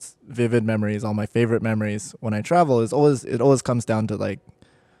most vivid memories, all my favorite memories when I travel it always comes down to like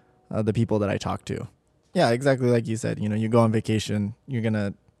the people that I talk to. Yeah, exactly like you said. You go on vacation, you're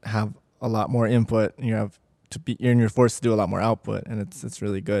gonna have a lot more input, and you're forced to do a lot more output, and it's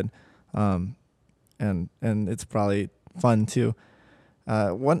really good, and it's probably fun too.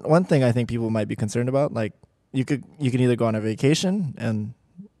 One thing I think people might be concerned about, like you can either go on a vacation and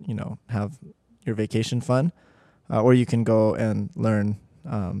have your vacation fun, or you can go and learn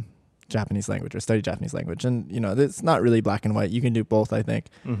Japanese language or study Japanese language, and it's not really black and white. You can do both, I think.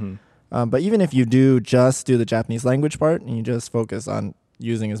 Mm-hmm. But even if you do the Japanese language part and you just focus on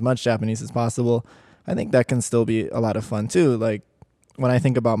using as much Japanese as possible, I think that can still be a lot of fun too. Like when I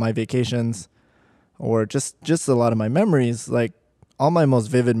think about my vacations or just a lot of my memories, like all my most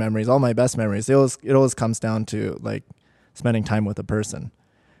vivid memories, all my best memories, it always comes down to like spending time with a person.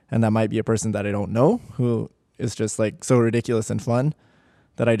 And that might be a person that I don't know who is just like so ridiculous and fun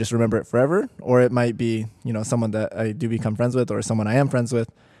that I just remember it forever. Or it might be, someone that I do become friends with or someone I am friends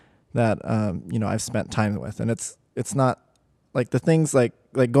with that, I've spent time with. And it's not like the things like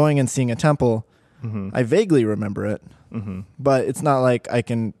going and seeing a temple. Mm-hmm. I vaguely remember it, mm-hmm. but it's not like I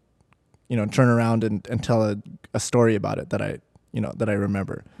can, turn around and tell a story about it that I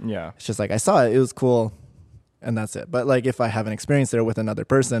remember. Yeah. It's just like I saw it was cool and that's it. But like if I have an experience there with another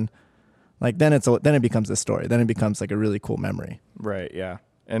person, like then it becomes a story. Then it becomes like a really cool memory. Right. Yeah.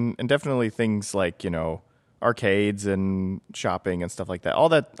 And definitely things like, arcades and shopping and stuff like that. All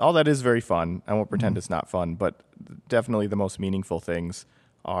that is very fun. I won't pretend it's not fun, but definitely the most meaningful things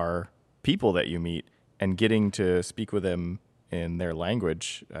are people that you meet, and getting to speak with them in their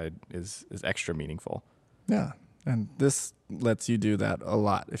language is extra meaningful. Yeah. And this lets you do that a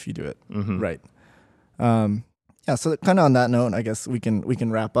lot if you do it mm-hmm. right. Yeah. So kind of on that note, I guess we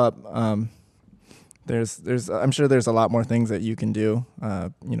can wrap up. I'm sure there's a lot more things that you can do.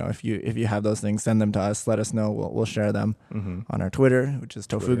 If you have those things, send them to us. Let us know. We'll share them mm-hmm. on our Twitter, which is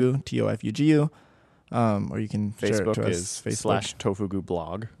Tofugu, TOFUGU. Or you can share it to us. Facebook /Tofugu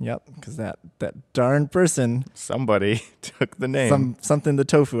blog. Yep, because that darn person. Somebody took the name. Something the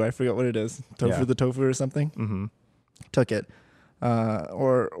tofu. I forget what it is. The tofu or something. Mm-hmm. Took it.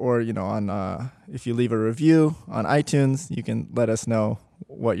 Or on if you leave a review on iTunes, you can let us know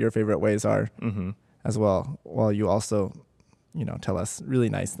what your favorite ways are. Mm-hmm. As well, while you also, tell us really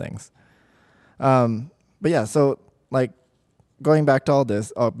nice things. But yeah, so like going back to all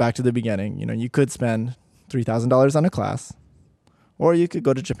this, back to the beginning, you could spend $3,000 on a class, or you could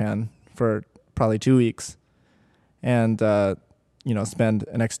go to Japan for probably 2 weeks and, spend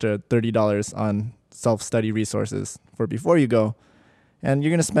an extra $30 on self-study resources for before you go. And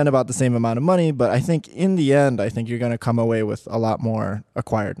you're going to spend about the same amount of money, but I think in the end, you're going to come away with a lot more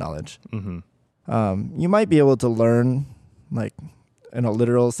acquired knowledge. Mm-hmm. You might be able to learn, like in a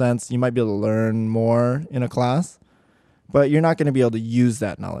literal sense, you might be able to learn more in a class, but you're not going to be able to use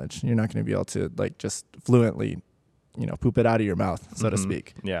that knowledge. You're not going to be able to like just fluently, poop it out of your mouth, so mm-hmm. to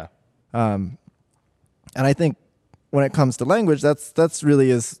speak. Yeah. And I think when it comes to language, that's really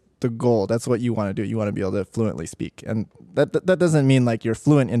is the goal. That's what you want to do. You want to be able to fluently speak. And that doesn't mean like you're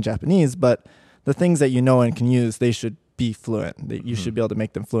fluent in Japanese, but the things that you know and can use, they should be fluent. That you should be able to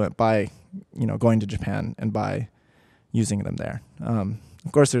make them fluent by, going to Japan and by using them there.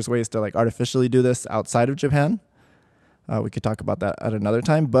 Of course, there's ways to like artificially do this outside of Japan. We could talk about that at another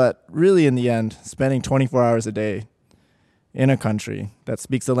time. But really, in the end, spending 24 hours a day in a country that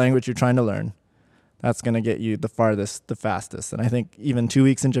speaks the language you're trying to learn, that's going to get you the farthest, the fastest. And I think even 2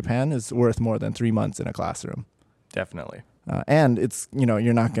 weeks in Japan is worth more than 3 months in a classroom. Definitely. And it's,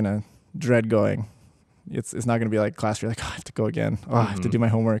 you're not going to dread going. It's not going to be like class where you're like, I have to go again. I have to do my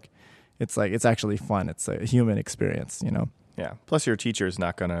homework. It's like, it's actually fun. It's a human experience, Yeah. Plus your teacher is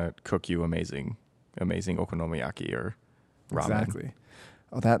not going to cook you amazing okonomiyaki or ramen. Exactly.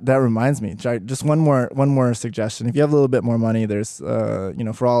 Oh, that reminds me. Just one more suggestion. If you have a little bit more money, there's,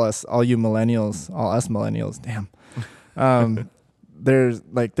 for all us millennials, damn.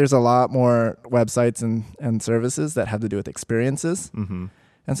 There's a lot more websites and services that have to do with experiences. Mm-hmm.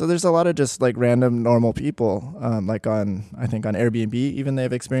 And so there's a lot of just like random normal people, like on Airbnb, even they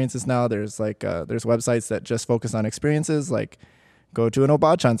have experiences now. There's there's websites that just focus on experiences, like go to an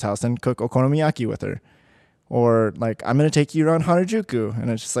Obachan's house and cook okonomiyaki with her. Or like, I'm going to take you around Harajuku,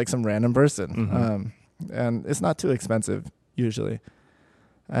 and it's just like some random person. Mm-hmm. And it's not too expensive usually.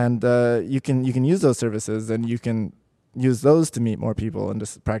 And you can use those services, and you can use those to meet more people and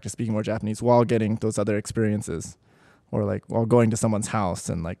just practice speaking more Japanese while getting those other experiences. Or like while going to someone's house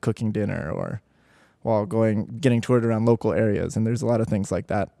and like cooking dinner, or while getting toured around local areas. And there's a lot of things like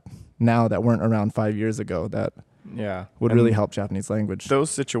that now that weren't around 5 years ago that Yeah. would And really help Japanese language. those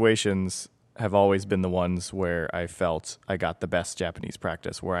situations have always been the ones where I felt I got the best Japanese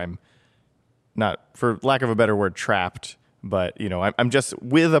practice, where I'm not, for lack of a better word, trapped, but I'm just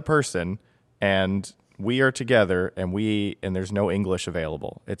with a person and we are together and there's no English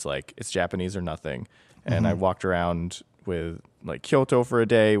available. It's like, it's Japanese or nothing. And I walked around with like Kyoto for a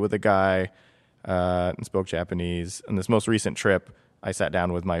day with a guy and spoke Japanese. And this most recent trip, I sat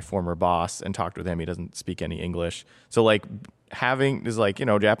down with my former boss and talked with him. He doesn't speak any English. So like having is like,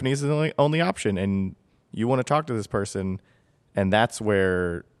 Japanese is the only option, and you want to talk to this person. And that's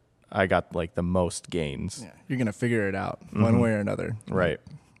where I got like the most gains. Yeah, you're going to figure it out one way or another. Right.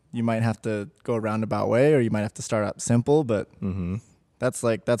 You might have to go a roundabout way, or you might have to start out simple, but that's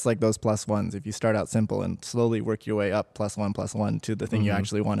like those plus ones. If you start out simple and slowly work your way up plus one to the thing you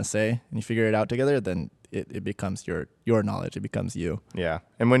actually want to say, and you figure it out together, then it becomes your knowledge. It becomes you. Yeah.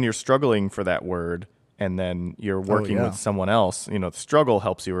 And when you're struggling for that word and then you're working yeah. with someone else, the struggle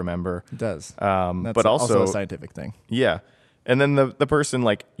helps you remember. It does. But That's also a scientific thing. Yeah. And then the person,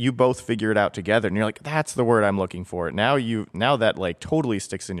 like, you both figure it out together and you're like, that's the word I'm looking for. Now that like totally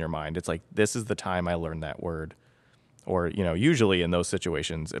sticks in your mind. It's like, this is the time I learned that word. Or, usually in those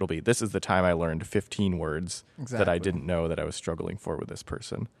situations, it'll be, this is the time I learned 15 words that I didn't know that I was struggling for with this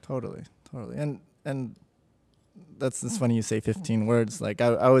person. Totally. And that's funny you say 15 words. Like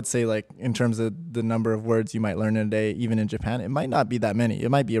I would say, like, in terms of the number of words you might learn in a day, even in Japan, it might not be that many. It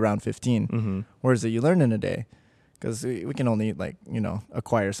might be around 15 words that you learn in a day, because we can only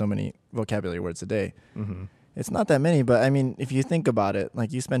acquire so many vocabulary words a day. It's not that many, but I mean, if you think about it,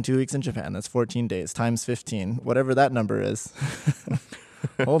 like, you spend 2 weeks in Japan, that's 14 days times 15, whatever that number is.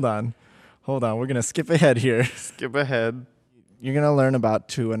 Hold on. We're going to skip ahead here. Skip ahead. You're going to learn about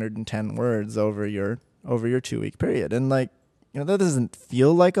 210 words over your 2 week period. And that doesn't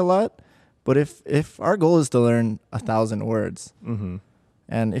feel like a lot, but if our goal is to learn 1,000 words,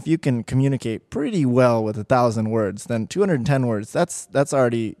 and if you can communicate pretty well with 1,000 words, then 210 words, that's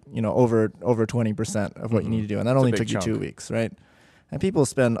already, over 20% of what you need to do. And that only took you 2 weeks, right? And people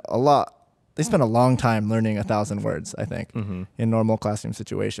spend a long time learning 1,000 words, I think, in normal classroom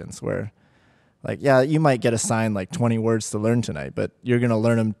situations where, like, yeah, you might get assigned like 20 words to learn tonight, but you're going to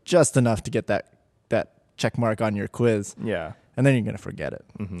learn them just enough to get that check mark on your quiz. Yeah. And then you're going to forget it,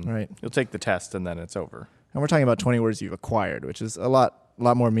 right? You'll take the test and then it's over. And we're talking about 20 words you've acquired, which is a lot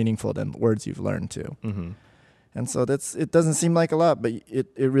more meaningful than words you've learned too. And so it doesn't seem like a lot, but it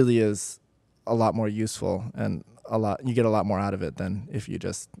really is a lot more useful, and you get a lot more out of it than if you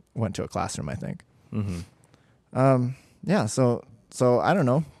just went to a classroom, I think. Yeah. So I don't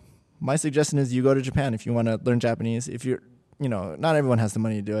know. My suggestion is you go to Japan if you want to learn Japanese. If you're, not everyone has the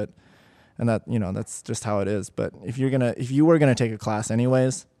money to do it, and that, that's just how it is. But if you were gonna take a class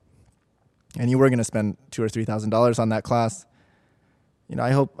anyways, and you were gonna spend $2,000 or $3,000 on that class,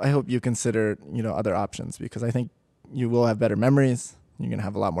 I hope you consider, other options, because I think you will have better memories. You're going to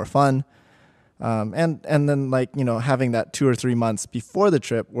have a lot more fun. And then, like, having that 2 or 3 months before the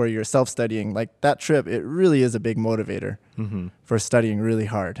trip where you're self-studying, like, that trip, it really is a big motivator for studying really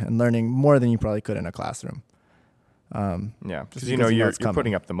hard and learning more than you probably could in a classroom. Yeah, because you're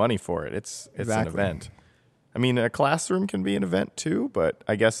putting up the money for it. It's an event. I mean, a classroom can be an event too, but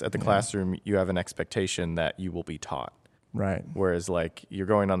I guess at the classroom you have an expectation that you will be taught. Right. Whereas, like, you're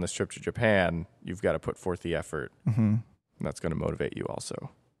going on this trip to Japan, you've got to put forth the effort. And that's going to motivate you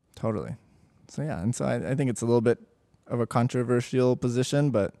also. Totally. So, yeah. And so I think it's a little bit of a controversial position,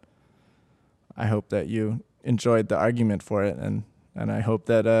 but I hope that you enjoyed the argument for it. And I hope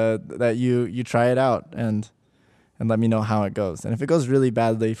that you try it out and let me know how it goes. And if it goes really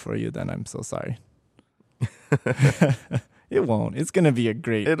badly for you, then I'm so sorry. It won't. It's going to be a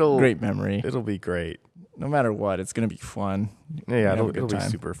great memory. It'll be great. No matter what, it's going to be fun. Yeah, it'll be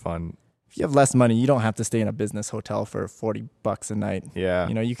super fun. If you have less money, you don't have to stay in a business hotel for $40 a night. Yeah.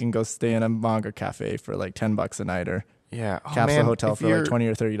 You can go stay in a manga cafe for like $10 a night, or capsule man, hotel for like $20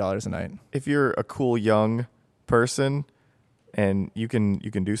 or $30 a night. If you're a cool young person and you can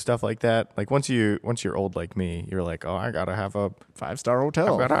do stuff like that, like once you're old like me, you're like, oh, I gotta have a 5-star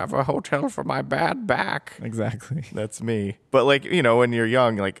hotel. I gotta have a hotel for my bad back. Exactly. That's me. But like, when you're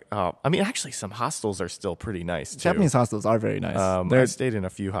young, like, I mean, actually some hostels are still pretty nice too. Japanese hostels are very nice. I stayed in a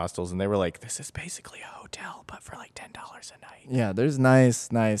few hostels and they were like, this is basically a hotel, but for like $10 a night. Yeah, there's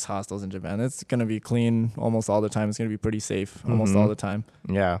nice hostels in Japan. It's going to be clean almost all the time. It's going to be pretty safe almost all the time.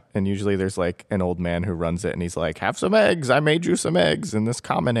 Yeah, and usually there's like an old man who runs it and he's like, have some eggs. I made you some eggs in this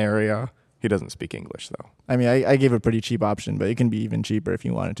common area. He doesn't speak English though. I mean, I gave a pretty cheap option, but it can be even cheaper if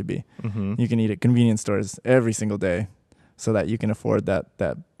you want it to be. You can eat at convenience stores every single day so that you can afford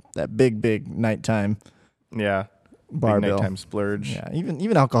that big nighttime. Yeah. bar big bill. nighttime splurge. Yeah,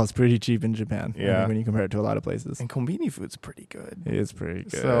 even alcohol is pretty cheap in Japan. I Yeah. think when you compare it to a lot of places, And kombini food's pretty good. it is pretty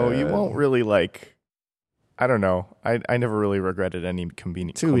good. So you won't really like. I don't know. I never really regretted any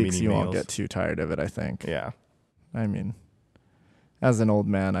kombini. 2 weeks kombini you meals. won't get too tired of it. I think. Yeah. I mean, as an old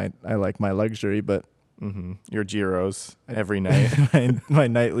man, I like my luxury, but Your gyros every night. my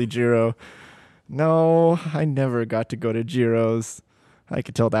nightly gyro. No, I never got to go to gyros. I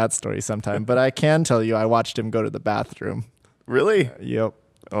could tell that story sometime, but I can tell you I watched him go to the bathroom. Really? Yep.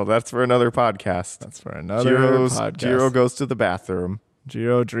 Oh, that's for another podcast. That's for another podcast. Jiro goes to the bathroom.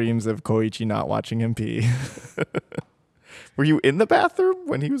 Jiro dreams of Koichi not watching him pee. Were you in the bathroom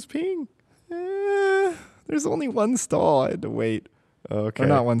when he was peeing? There's only one stall. I had to wait. Okay. Or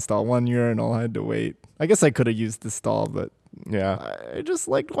not one stall, one urinal. I had to wait. I guess I could have used the stall, but Yeah. I just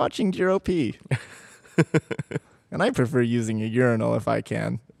liked watching Jiro pee. And I prefer using a urinal if I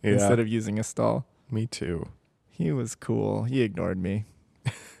can instead of using a stall. Me too. He was cool. He ignored me.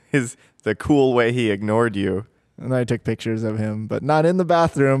 The cool way he ignored you. And I took pictures of him, but not in the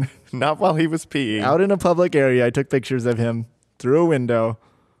bathroom. Not while he was peeing. Out in a public area, I took pictures of him through a window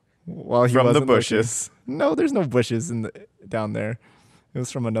while he From the wasn't bushes. looking. No, there's no bushes down there. It was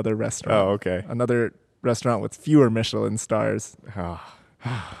from another restaurant. Oh, okay. Another restaurant with fewer Michelin stars.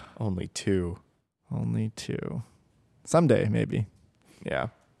 Only 2. Only 2. Someday, maybe. Yeah.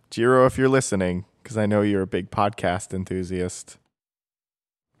 Jiro, if you're listening, because I know you're a big podcast enthusiast,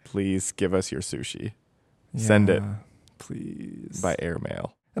 please give us your sushi. Send it. Please. By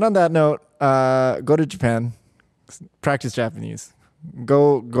airmail. And on that note, go to Japan. Practice Japanese.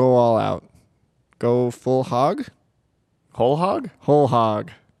 Go all out. Go full hog? Whole hog? Whole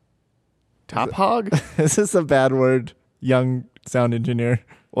hog. Top hog? Is this a bad word, young sound engineer?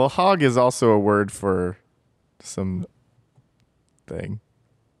 Well, hog is also a word for some thing.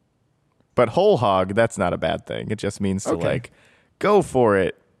 But whole hog, that's not a bad thing. It just means to like, go for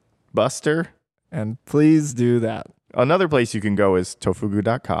it, Buster. And please do that. Another place you can go is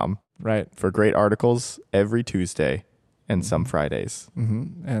tofugu.com. Right. For great articles every Tuesday and some Fridays.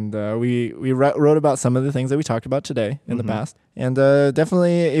 Mm-hmm. And we wrote about some of the things that we talked about today in the past. And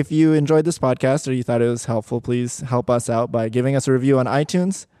definitely, if you enjoyed this podcast or you thought it was helpful, please help us out by giving us a review on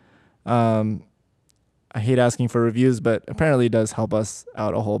iTunes. I hate asking for reviews, but apparently it does help us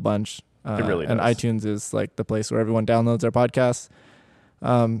out a whole bunch. It really does. And iTunes is like the place where everyone downloads our podcasts.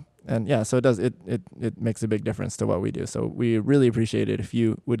 And yeah, so it does. It makes a big difference to what we do. So we really appreciate it if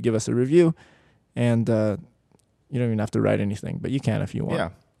you would give us a review. And you don't even have to write anything, but you can if you want. Yeah.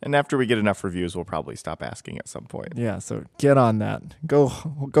 And after we get enough reviews, we'll probably stop asking at some point. Yeah, so get on that. Go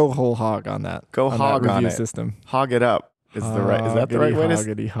whole hog on that. Go on hog that on review it. system. Hog it up. Is that the right way to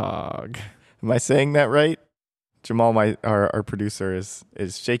Hoggity hog. Am I saying that right? Jamal, our producer, is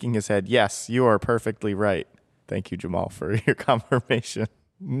shaking his head. Yes, you are perfectly right. Thank you, Jamal, for your confirmation.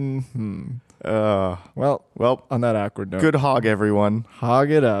 Mm-hmm. Well, Well, on that awkward note. good hog, everyone. Hog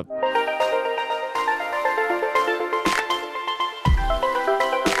it up.